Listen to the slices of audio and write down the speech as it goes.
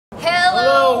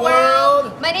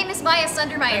Maya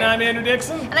Sundermeyer. And I'm Andrew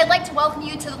Dixon. And I'd like to welcome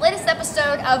you to the latest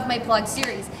episode of my blog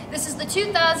series. This is the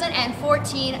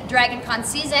 2014 DragonCon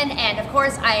season, and of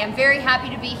course I am very happy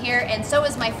to be here, and so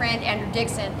is my friend Andrew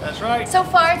Dixon. That's right. So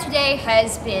far today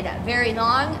has been very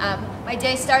long. My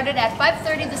day started at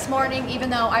 5:30 this morning, even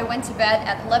though I went to bed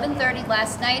at 11:30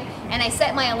 last night, and I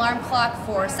set my alarm clock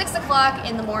for 6 o'clock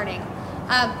in the morning.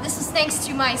 This is thanks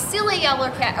to my silly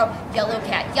Yeller.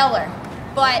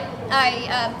 But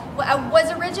I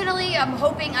was originally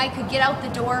hoping I could get out the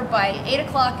door by 8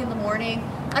 o'clock in the morning.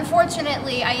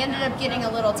 Unfortunately, I ended up getting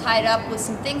a little tied up with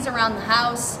some things around the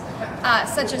house,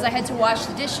 such as I had to wash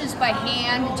the dishes by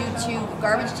hand due to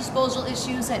garbage disposal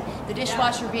issues and the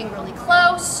dishwasher being really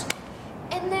close.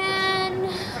 And then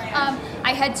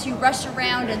I had to rush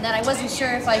around, and then I wasn't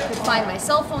sure if I could find my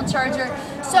cell phone charger.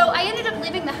 So I ended up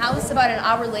leaving the house about an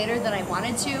hour later than I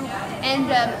wanted to,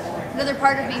 and another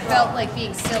part of me felt like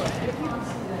being silly.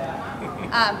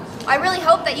 I really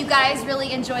hope that you guys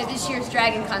really enjoy this year's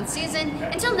DragonCon season.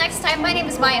 Until next time, my name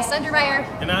is Maya Sundermeyer.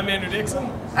 And I'm Andrew Dixon.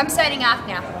 I'm signing off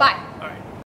now. Bye.